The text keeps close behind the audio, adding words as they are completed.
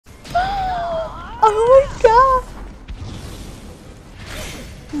Oh my god!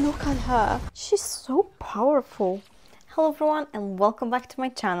 Look at her. She's so powerful. Hello everyone and welcome back to my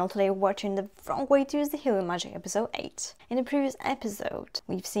channel. Today we're watching the Wrong Way to Use the Healing Magic episode 8. In the previous episode,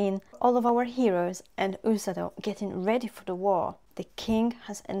 we've seen all of our heroes and Usato getting ready for the war. The king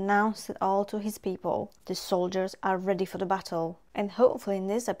has announced it all to his people. The soldiers are ready for the battle. And hopefully in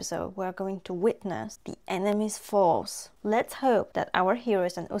this episode we are going to witness the enemy's force. Let's hope that our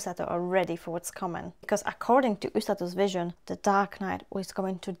heroes and Usato are ready for what's coming. Because according to Usato's vision, the Dark Knight is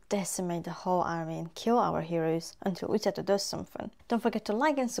going to decimate the whole army and kill our heroes until Usato does something. Don't forget to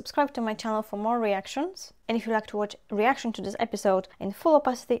like and subscribe to my channel for more reactions. And if you'd like to watch reaction to this episode in full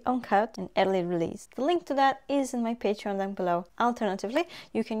opacity, uncut and early release, the link to that is in my Patreon down below. Alternatively,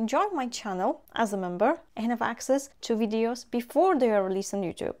 you can join my channel as a member and have access to videos before they are released on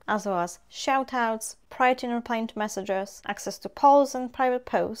YouTube, as well as shoutouts, priority in replying to messages, access to polls and private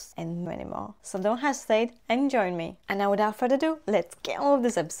posts, and many more. So don't hesitate and join me. And now without further ado, let's get on with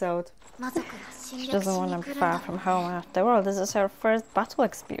this episode. She doesn't want to be far from home after all. This is her first battle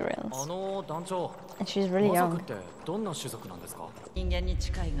experience. And she's really young.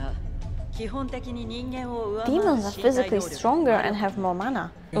 Demons are physically stronger and have more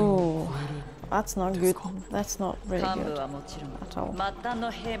mana. Ooh, that's not good. That's not really good at all.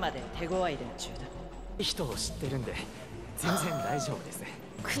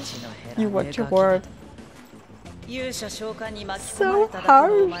 You watch your word. So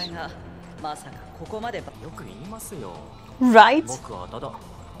harsh. Right?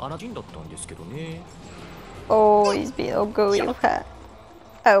 Oh, he's being all gooey with her.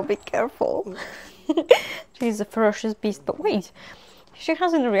 Oh, be careful. She's a ferocious beast, but wait, she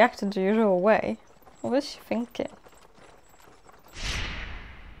hasn't reacted the usual way. What is she thinking?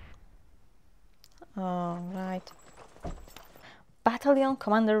 Oh, right. Battalion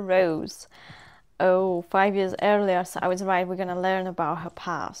Commander Rose. Oh, 5 years earlier, so I was right, we're gonna learn about her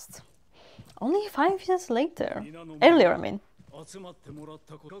past. Only 5 years later. Earlier, I mean.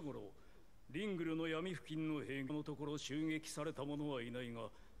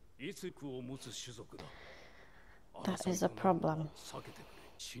 That is a problem.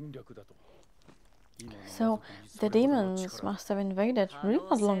 So, the demons must have invaded really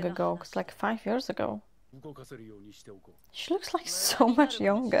not long ago, because like 5 years ago. She looks like so much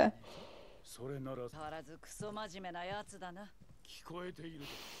younger.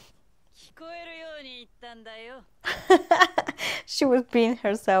 She was being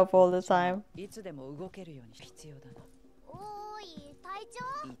herself all the time.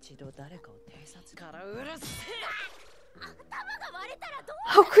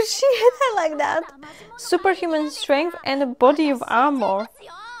 How could she hit her like that? Superhuman strength and a body of armor.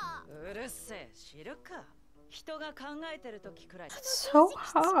 That's so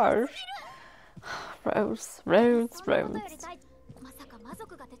harsh. Rose, Rose, Rose.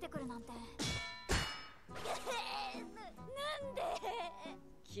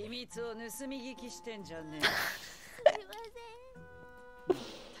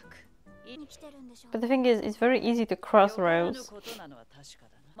 But the thing is, it's very easy to cross Rose.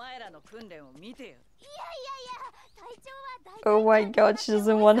 Oh my god, she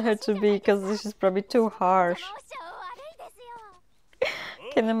doesn't want her to be, because this is probably too harsh.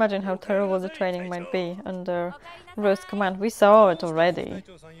 Can you imagine how terrible the training might be under Rose's command? We saw it already,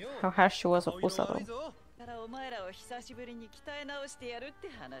 how harsh she was with Usato.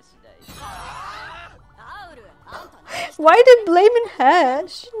 Why are they blaming her?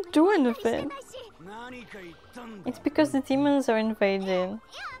 She didn't do anything. It's because the demons are invading.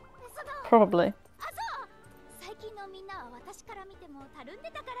 Probably.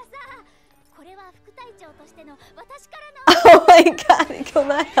 Oh my god, I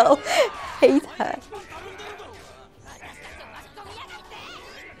gonna hell hate her.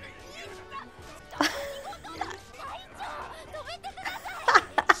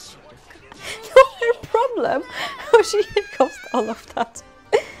 Not her problem. How she caused all of that.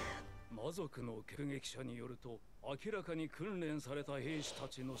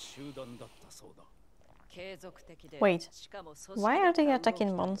 Wait, why are they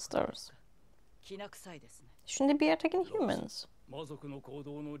attacking monsters? Shouldn't they be attacking humans?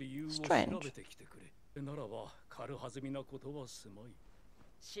 Strange.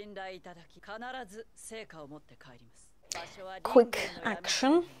 Quick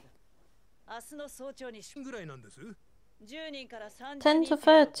action. 10 to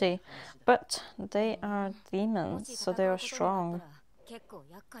 30, but they are demons, so they are strong.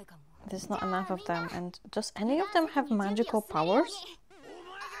 There's not enough of them, and does any of them have magical powers?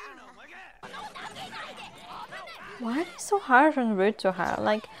 Why are they so harsh and rude to her?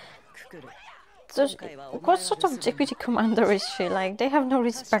 Like, So what sort of deputy commander is she? Like, they have no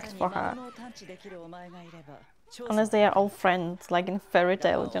respect for her. Unless they are all friends, like in fairy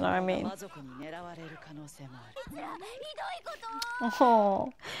tales, you know what I mean?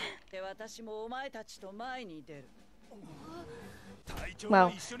 Oh.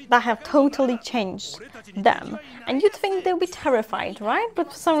 Well, that have totally changed them. And you'd think they'll be terrified, right?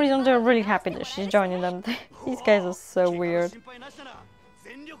 But for some reason they're really happy that she's joining them. These guys are so weird.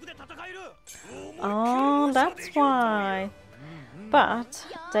 Oh, that's why. But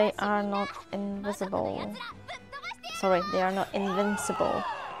they are not invisible. Sorry, they are not invincible.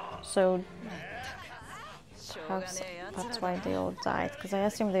 So perhaps that's why they all died. Because I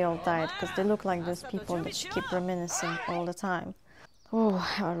assume they all died because they look like those people that she keep reminiscing all the time. Oh,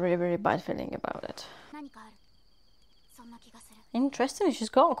 I have a really, really bad feeling about it. Interesting, she's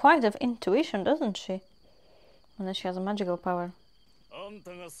got quite a bit of intuition, doesn't she? And then she has a magical power.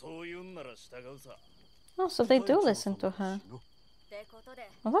 Oh, so they do listen to her.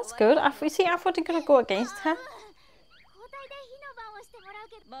 Well, that's good. I thought they're gonna go against her.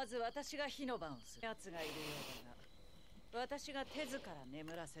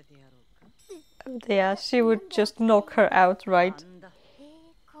 Yeah, she would just knock her out, right?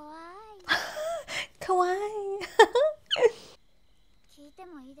 Kawaii.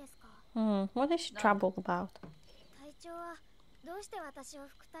 What is she troubled about?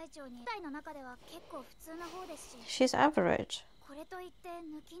 She's average.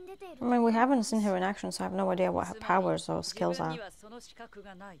 I mean, we haven't seen her in action, so I have no idea what her powers or skills are.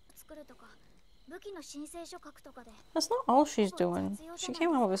 That's not all she's doing. She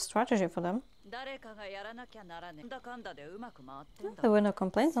came up with a strategy for them. There were no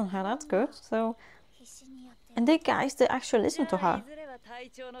complaints on her, that's good. So, and they actually listen to her.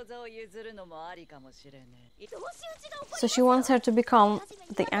 So she wants her to become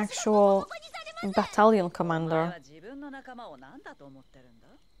the actual battalion commander.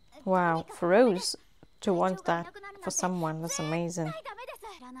 Wow, for Rose to want that for someone, that's amazing.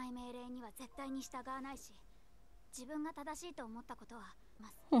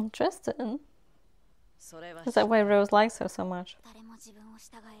 Interesting. Is that why Rose likes her so much?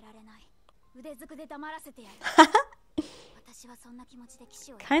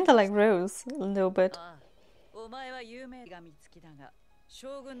 Kinda like Rose, a little bit.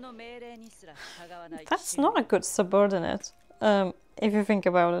 That's not a good subordinate, if you think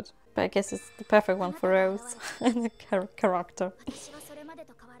about it. But I guess it's the perfect one for Rose and the character.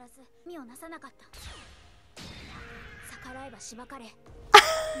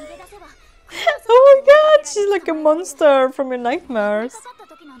 Oh my god, she's like a monster from your nightmares.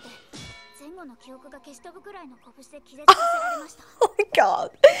 Oh my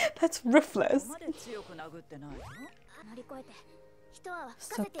god, that's ruthless.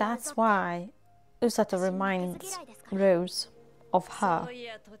 So that's why Usato reminds Rose of her.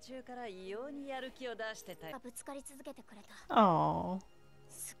 Oh.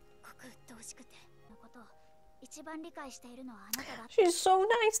 She's so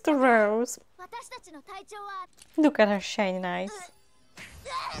nice to Rose. Look at her shining eyes.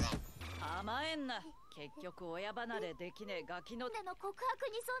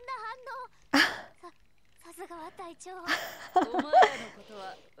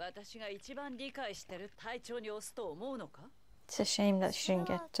 It's a shame that she didn't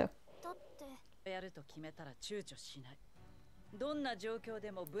get to.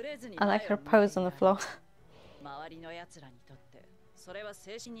 I like her pose on the floor.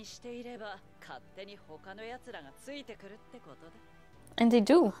 And they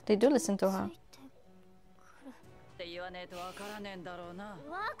do listen to her.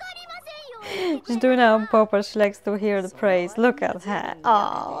 She's doing it on purpose, she likes to hear the praise. Look at her.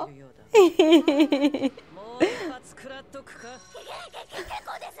 Aww.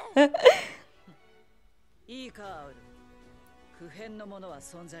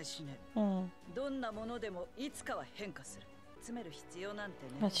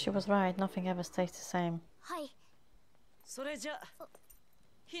 But she was right, nothing ever stays the same.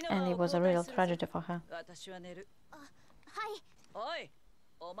 And it was a real tragedy for her.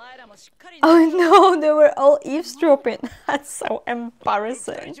 Oh no, they were all eavesdropping. That's so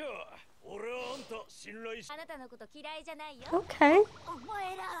embarrassing. Okay.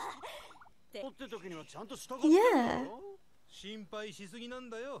 Yeah. Oh.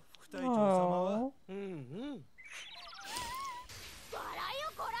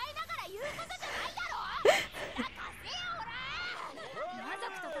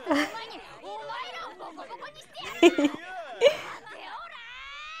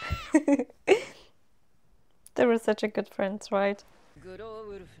 They were such a good friends, right?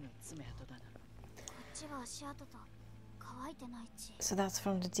 So that's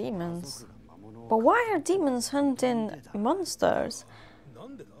from the demons. But why are demons hunting monsters?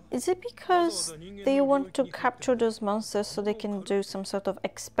 Is it because they want to capture those monsters so they can do some sort of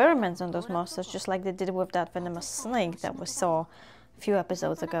experiments on those monsters, just like they did with that venomous snake that we saw a few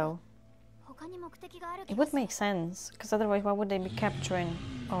episodes ago? It would make sense, because otherwise why would they be capturing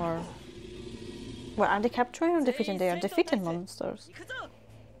or... Well, are they capturing or defeating? They are defeating monsters.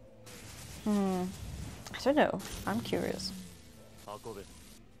 I don't know. I'm curious.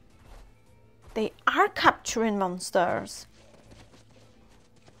 They are capturing monsters!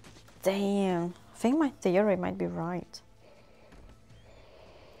 Damn. I think my theory might be right.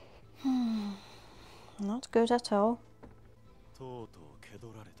 Not good at all.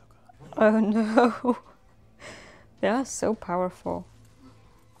 Oh no! They are so powerful.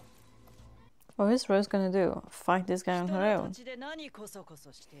 What is Rose gonna do? Fight this guy on her own?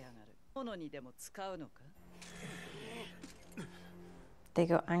 They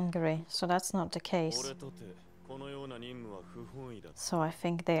go angry, so that's not the case. So I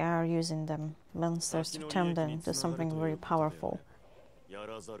think they are using them monsters to turn them into something very powerful.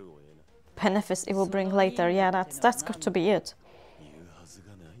 Benefits it will bring later, yeah, that's got to be it.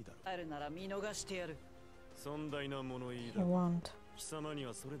 He won't.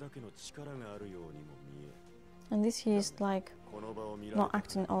 And this he is like not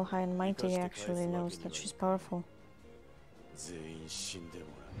acting all high and mighty, he actually knows that she's powerful.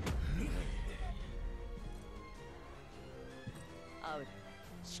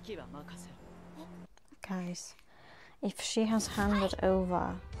 Guys, if she has handed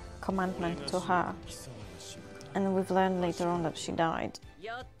over commandment to her, and we've learned later on that she died,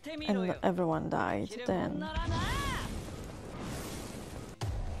 and everyone died, then...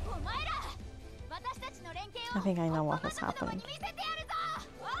 I think I know what has happened.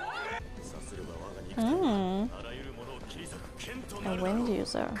 A wind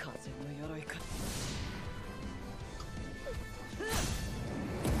user.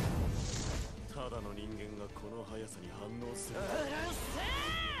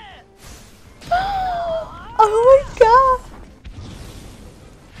 Oh my god!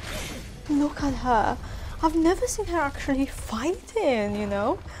 Look at her. I've never seen her actually fighting, you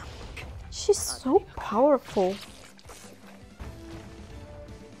know? She's so powerful.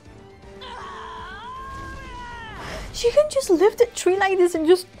 She can just lift a tree like this and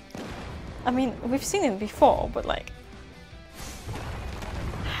just... I mean, we've seen it before, but like...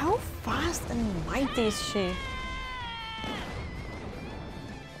 How fast and mighty is she?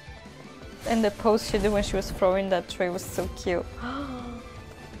 And the pose she did when she was throwing that tree was so cute.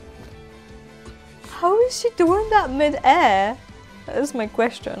 How is she doing that mid-air? That is my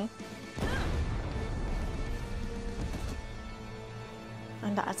question.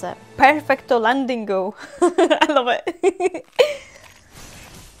 And that's a perfecto landingo. I love it.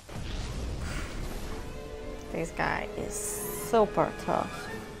 This guy is super tough.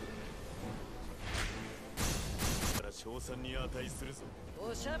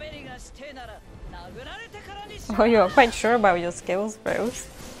 Oh, you're quite sure about your skills, bros.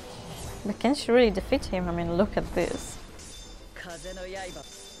 But can she really defeat him? I mean, look at this.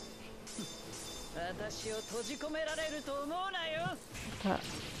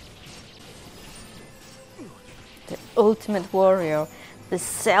 The ultimate warrior, the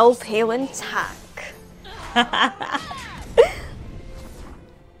self-healing tank.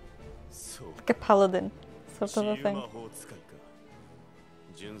 Like a paladin, sort of a thing.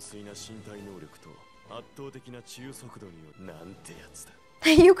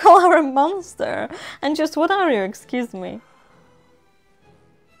 You call her a monster? And just what are you, excuse me?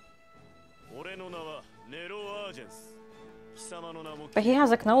 But he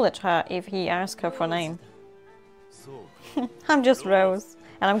has acknowledged her if he asks her for name. I'm just Rose,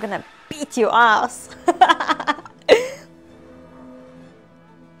 and I'm gonna beat your ass.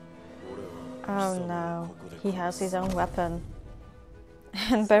 Oh no, he has his own weapon.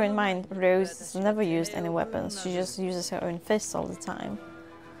 And bear in mind, Rose has never used any weapons, she just uses her own fists all the time.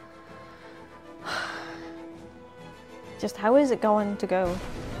 Just how is it going to go?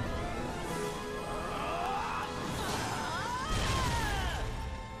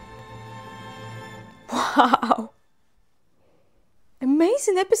 Wow!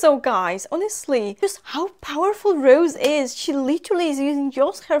 Amazing episode, guys, honestly. Just how powerful Rose is. She literally is using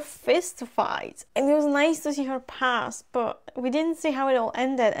just her fist to fight. And it was nice to see her pass, but we didn't see how it all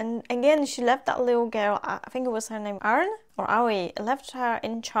ended. And again, she left that little girl, I think it was her name Arn? or Aoi left her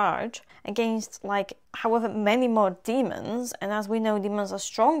in charge against like however many more demons, and as we know, demons are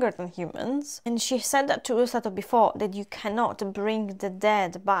stronger than humans. And she said that to Usato before, that you cannot bring the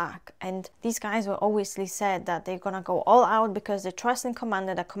dead back, and these guys were obviously said that they're gonna go all out because they trust in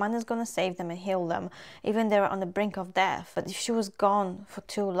Commander, that Commander's gonna save them and heal them, even they were on the brink of death. But if she was gone for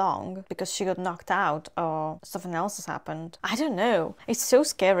too long because she got knocked out or something else has happened, I don't know, it's so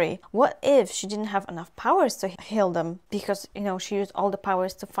scary. What if she didn't have enough powers to heal them because, you know, she used all the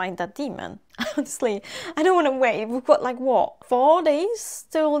powers to fight that demon? Honestly, I don't want to wait. We've got like what, 4 days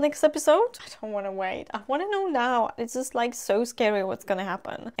till next episode? I don't want to wait. I want to know now. It's just like so scary what's gonna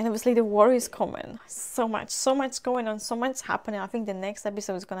happen. And obviously the war is coming. So much going on, so much happening. I think the next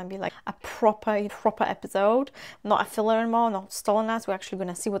episode is gonna be like a proper episode, not a filler anymore, not stolen ads. We're actually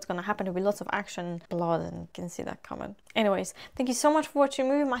gonna see what's gonna happen. There'll be lots of action, blood, and you can see that coming. Anyways, thank you so much for watching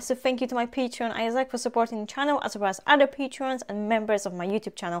the movie. Massive thank you to my Patreon Isaac for supporting the channel, as well as other Patreons and members of my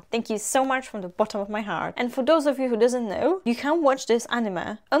YouTube channel. Thank you so much from the bottom of my heart. And for those of you who doesn't know, you can watch this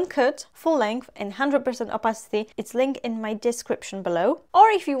anime uncut, full length, and 100% opacity. It's linked in my description below. Or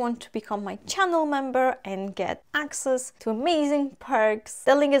if you want to become my channel member and get access to amazing perks,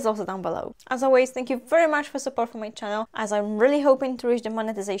 the link is also down below. As always, thank you very much for support for my channel, as I'm really hoping to reach the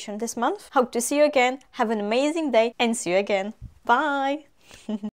monetization this month. Hope to see you again. Have an amazing day and see you again. Bye!